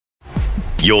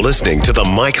You're listening to the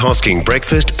Mike Hosking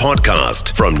Breakfast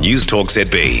Podcast from News Talk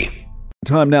ZB.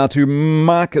 Time now to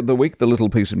Market the Week, the little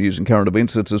piece of news and current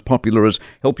events that's as popular as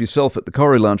Help Yourself at the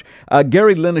Corrie Lounge.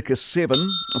 Gary Lineker, 7,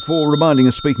 for reminding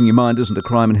us speaking your mind isn't a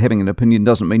crime and having an opinion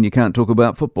doesn't mean you can't talk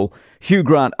about football. Hugh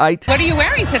Grant, 8. What are you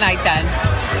wearing tonight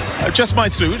then? Just my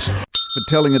suit. For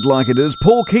telling it like it is.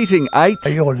 Paul Keating, 8.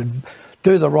 You ought to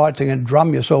do the right thing and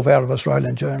drum yourself out of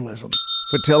Australian journalism.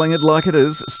 For telling it like it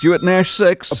is. Stuart Nash,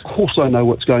 6. Of course I know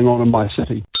what's going on in my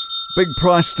city. Big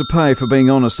price to pay for being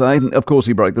honest, eh? Of course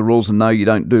he broke the rules and no, you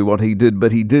don't do what he did,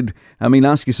 but he did. I mean,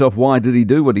 ask yourself, why did he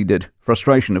do what he did?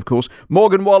 Frustration, of course.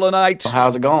 Morgan Wallen, 8.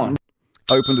 How's it going?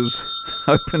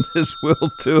 Opened his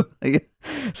world tour.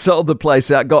 Sold the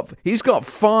place out. He's got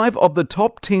 5 of the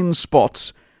top 10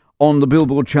 spots on the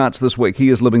Billboard charts this week. He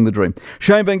is living the dream.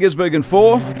 Shane Van Gisbergen,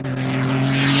 4.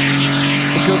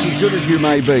 Because as good as you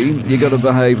may be, you got to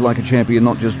behave like a champion,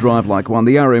 not just drive like one.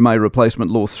 The RMA replacement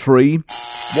law, 3.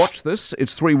 Watch this.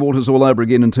 It's Three Waters all over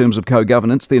again in terms of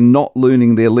co-governance. They're not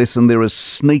learning their lesson. They're as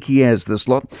sneaky as this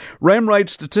lot. Ram raid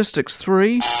statistics,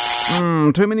 3.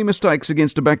 Too many mistakes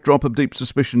against a backdrop of deep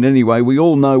suspicion anyway. We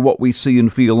all know what we see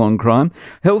and feel on crime.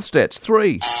 Health stats,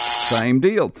 3. Same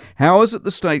deal. How is it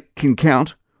the state can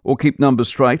count or keep numbers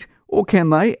straight? Or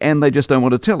can they? And they just don't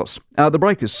want to tell us. The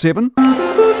Breakers, 7.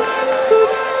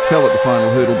 Fell at the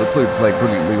final hurdle, but flew the flag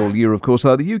brilliantly all year, of course.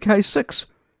 The UK, 6.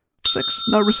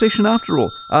 No recession after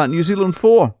all. New Zealand,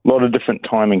 4. A lot of different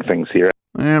timing things here.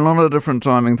 Yeah, a lot of different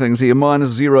timing things here.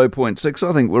 Minus 0.6.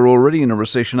 I think we're already in a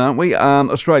recession, aren't we?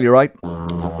 Australia, 8.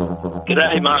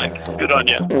 G'day, Mark. Good on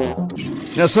you.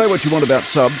 Now, say what you want about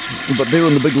subs, but they're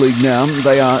in the big league now.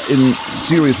 They are in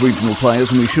serious regional players,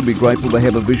 and we should be grateful they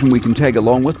have a vision we can tag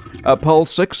along with. Poll,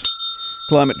 6.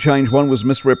 Climate change, 1, was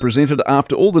misrepresented.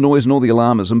 After all the noise and all the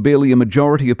alarmism, barely a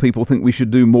majority of people think we should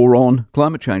do more on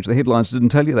climate change. The headlines didn't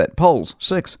tell you that. Polls,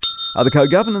 6. The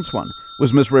co-governance 1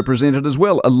 was misrepresented as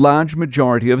well. A large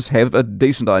majority of us have a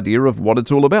decent idea of what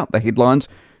it's all about. The headlines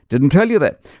didn't tell you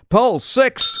that. Polls,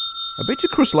 6. I bet you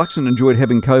Chris Luxon enjoyed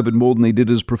having COVID more than he did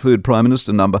his preferred Prime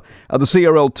Minister number. The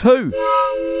CRL, 2.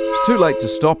 It's too late to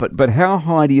stop it, but how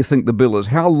high do you think the bill is?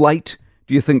 How late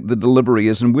do you think the delivery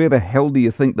is, and where the hell do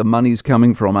you think the money's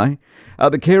coming from, eh?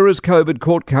 The carers COVID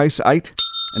court case, 8.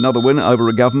 Another win over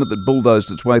a government that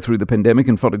bulldozed its way through the pandemic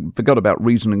and forgot about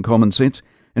reason and common sense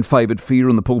and favoured fear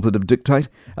in the pulpit of dictate.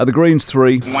 The Greens,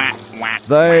 3.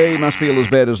 They must feel as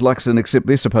bad as Luxon, except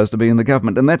they're supposed to be in the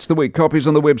government. And that's the week. Copies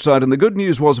on the website. And the good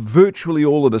news was virtually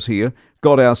all of us here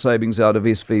got our savings out of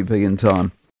SVP in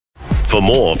time. For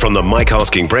more from the Mike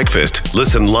Hosking Breakfast,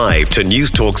 listen live to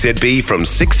News Talk ZB from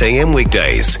 6 a.m.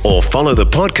 weekdays or follow the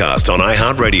podcast on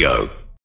iHeartRadio.